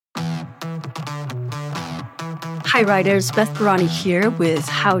Hi, writers. Beth Barani here with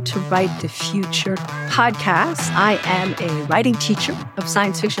How to Write the Future podcast. I am a writing teacher of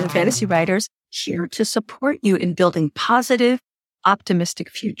science fiction and fantasy writers here to support you in building positive, optimistic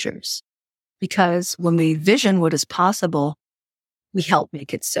futures. Because when we vision what is possible, we help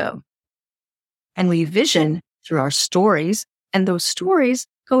make it so. And we vision through our stories, and those stories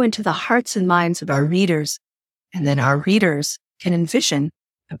go into the hearts and minds of our readers. And then our readers can envision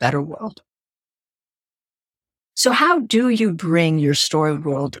a better world. So how do you bring your story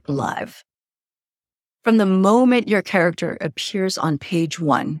world alive? From the moment your character appears on page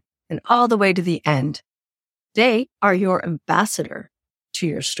 1 and all the way to the end, they are your ambassador to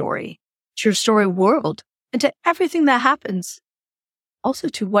your story world, and to everything that happens. Also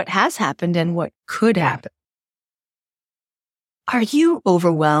to what has happened and what could happen. Are you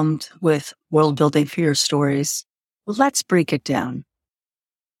overwhelmed with world building for your stories? Well, let's break it down.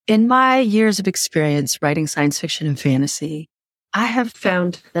 In my years of experience writing science fiction and fantasy, I have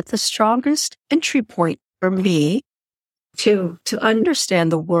found that the strongest entry point for me to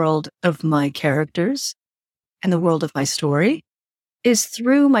understand the world of my characters and the world of my story is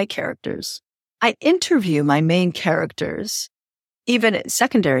through my characters. I interview my main characters, even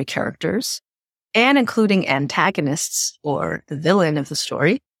secondary characters, and including antagonists or the villain of the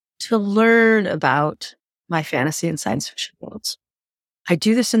story, to learn about my fantasy and science fiction worlds. I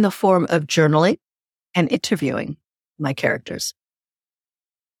do this in the form of journaling and interviewing my characters.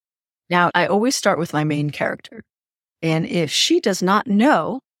 Now, I always start with my main character. And if she does not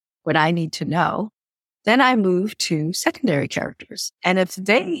know what I need to know, then I move to secondary characters. And if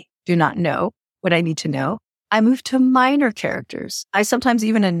they do not know what I need to know, I move to minor characters. I sometimes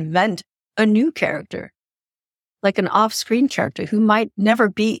even invent a new character, like an off-screen character who might never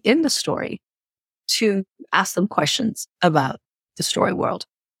be in the story, to ask them questions about the story world.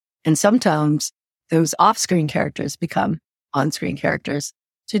 And sometimes those off-screen characters become on-screen characters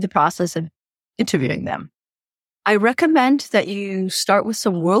through the process of interviewing them. I recommend that you start with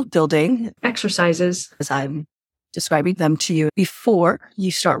some world building exercises as I'm describing them to you before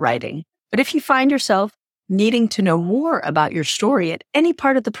you start writing. But if you find yourself needing to know more about your story at any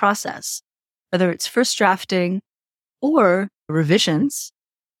part of the process, whether it's first drafting or revisions,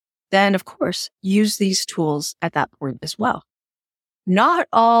 then of course use these tools at that point as well. Not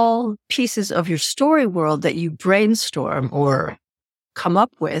all pieces of your story world that you brainstorm or come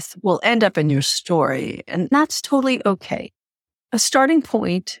up with will end up in your story, and that's totally okay. A starting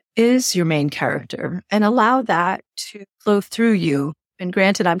point is your main character, and allow that to flow through you. And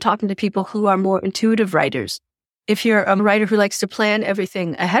granted, I'm talking to people who are more intuitive writers. If you're a writer who likes to plan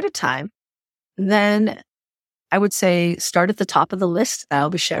everything ahead of time, then I would say start at the top of the list that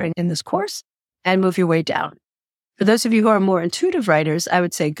I'll be sharing in this course and move your way down. For those of you who are more intuitive writers, I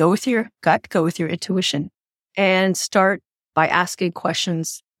would say go with your gut, go with your intuition, and start by asking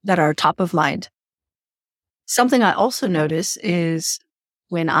questions that are top of mind. Something I also notice is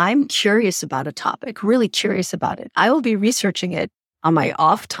when I'm curious about a topic, really curious about it, I will be researching it on my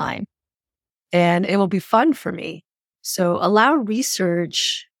off time, and it will be fun for me. So allow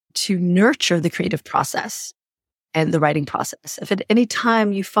research to nurture the creative process and the writing process. If at any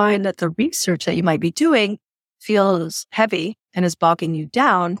time you find that the research that you might be doing feels heavy and is bogging you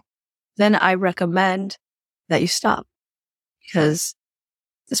down, then I recommend that you stop, because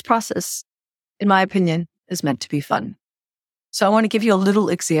this process, in my opinion, is meant to be fun. So I want to give you a little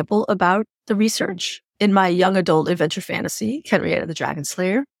example about the research. In my young adult adventure fantasy, Henrietta the Dragon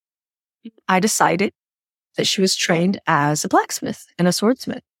Slayer, I decided that she was trained as a blacksmith and a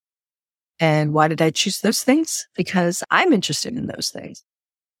swordsmith. And why did I choose those things? Because I'm interested in those things.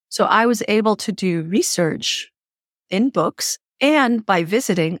 So I was able to do research in books and by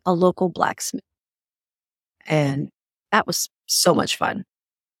visiting a local blacksmith. And that was so much fun.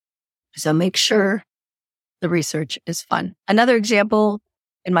 So make sure the research is fun. Another example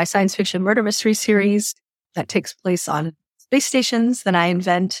in my science fiction murder mystery series that takes place on space stations that I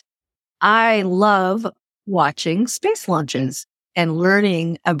invent, I love watching space launches and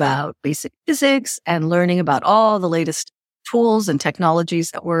learning about basic physics and learning about all the latest tools and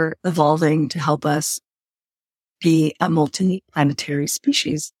technologies that we're evolving to help us be a multi-planetary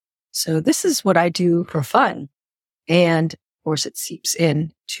species. So this is what I do for fun. And of course, it seeps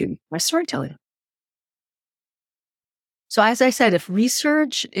into my storytelling. So as I said, if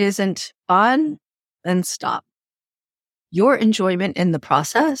research isn't fun, then stop. Your enjoyment in the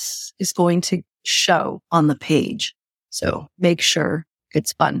process is going to show on the page. So make sure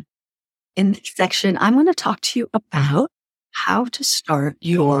it's fun. In this section, I'm going to talk to you about how to start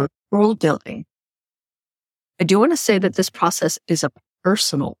your world building. I do want to say that this process is a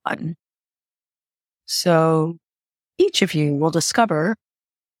personal one. So each of you will discover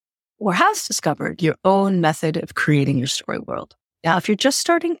or has discovered your own method of creating your story world. Now, if you're just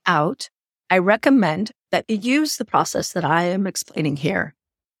starting out, I recommend that you use the process that I am explaining here.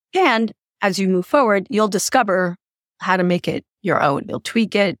 And as you move forward, you'll discover how to make it your own. You'll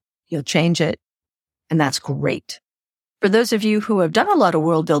tweak it, you'll change it, and that's great. For those of you who have done a lot of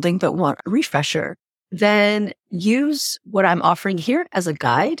world building but want a refresher, then use what I'm offering here as a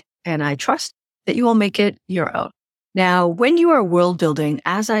guide, and I trust that you will make it your own. Now, when you are world building,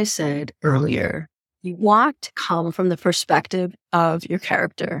 as I said earlier, you want to come from the perspective of your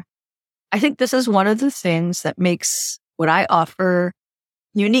character. I think this is one of the things that makes what I offer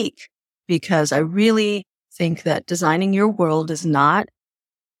unique, because I really think that designing your world is not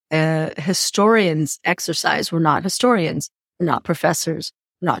a historian's exercise. We're not historians. We're not professors.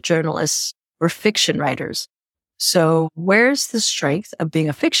 We're not journalists. We're fiction writers. So where's the strength of being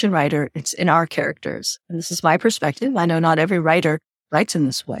a fiction writer? It's in our characters. And this is my perspective. I know not every writer writes in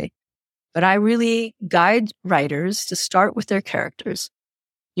this way, but I really guide writers to start with their characters.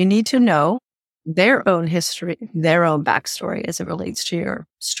 You need to know their own history, their own backstory as it relates to your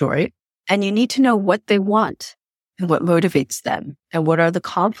story. And you need to know what they want and what motivates them and what are the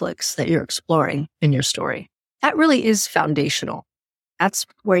conflicts that you're exploring in your story. That really is foundational. That's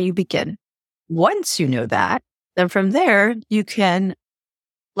where you begin. Once you know that, then from there, you can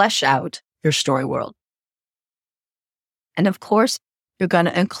flesh out your story world. And of course, you're going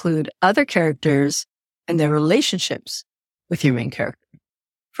to include other characters and their relationships with your main character.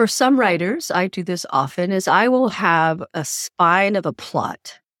 For some writers, I do this often, is I will have a spine of a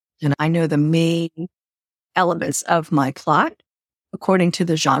plot, and I know the main elements of my plot according to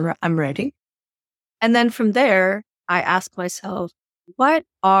the genre I'm writing. And then from there, I ask myself, what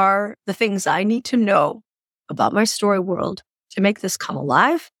are the things I need to know about my story world to make this come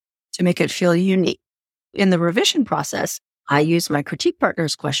alive, to make it feel unique? In the revision process, I use my critique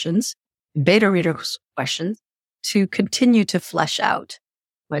partners' questions, beta readers' questions, to continue to flesh out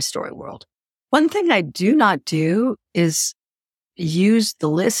my story world. One thing I do not do is use the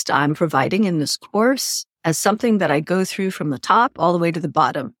list I'm providing in this course as something that I go through from the top all the way to the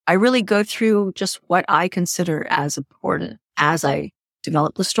bottom. I really go through just what I consider as important as I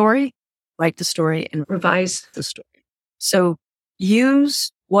develop the story, write the story, and revise the story. So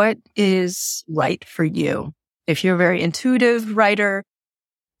use what is right for you. If you're a very intuitive writer,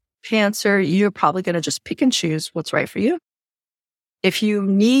 pantser, you're probably going to just pick and choose what's right for you. If you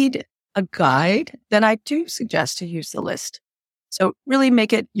need a guide, then I do suggest to use the list. So really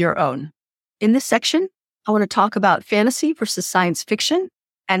make it your own. In this section, I want to talk about fantasy versus science fiction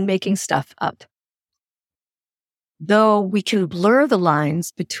and making stuff up. Though we can blur the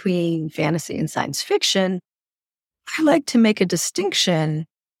lines between fantasy and science fiction, I like to make a distinction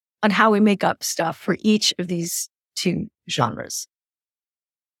on how we make up stuff for each of these two genres.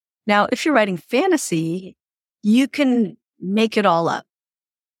 Now, if you're writing fantasy, you can make it all up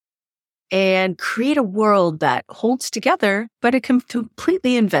and create a world that holds together, but it can be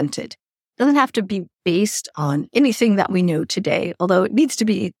completely invented. It doesn't have to be based on anything that we know today, although it needs to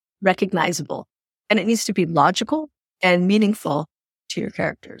be recognizable and it needs to be logical and meaningful to your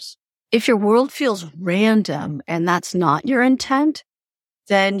characters. If your world feels random and that's not your intent,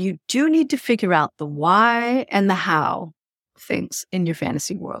 then you do need to figure out the why and the how things in your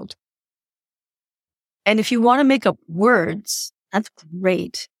fantasy world. And if you want to make up words, that's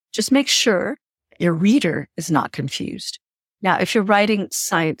great. Just make sure your reader is not confused. Now, if you're writing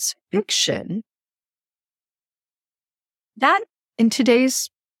science fiction, that in today's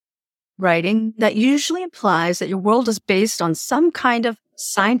writing, that usually implies that your world is based on some kind of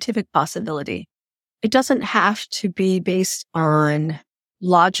scientific possibility. It doesn't have to be based on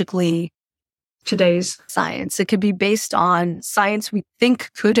logically today's science. It could be based on science we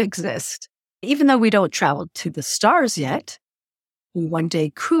think could exist. Even though we don't travel to the stars yet, we one day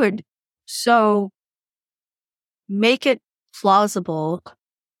could. So make it plausible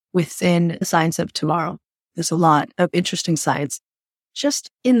within the science of tomorrow. There's a lot of interesting science just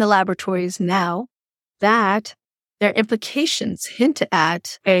in the laboratories now that their implications hint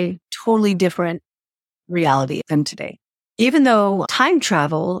at a totally different reality than today. Even though time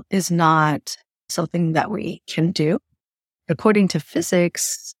travel is not something that we can do, according to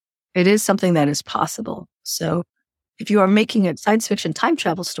physics, it is something that is possible. So if you are making a science fiction time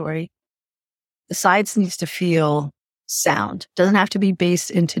travel story, the science needs to feel sound. It doesn't have to be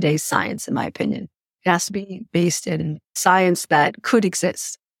based in today's science, in my opinion. It has to be based in science that could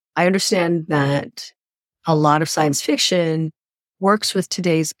exist. I understand that a lot of science fiction works with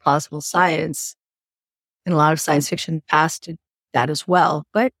today's plausible science, and a lot of science fiction past that as well.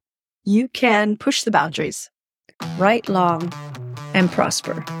 But you can push the boundaries. write long, and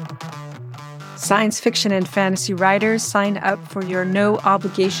prosper. Science fiction and fantasy writers, sign up for your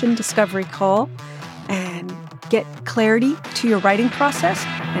no-obligation discovery call and get clarity to your writing process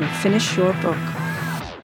and finish your book.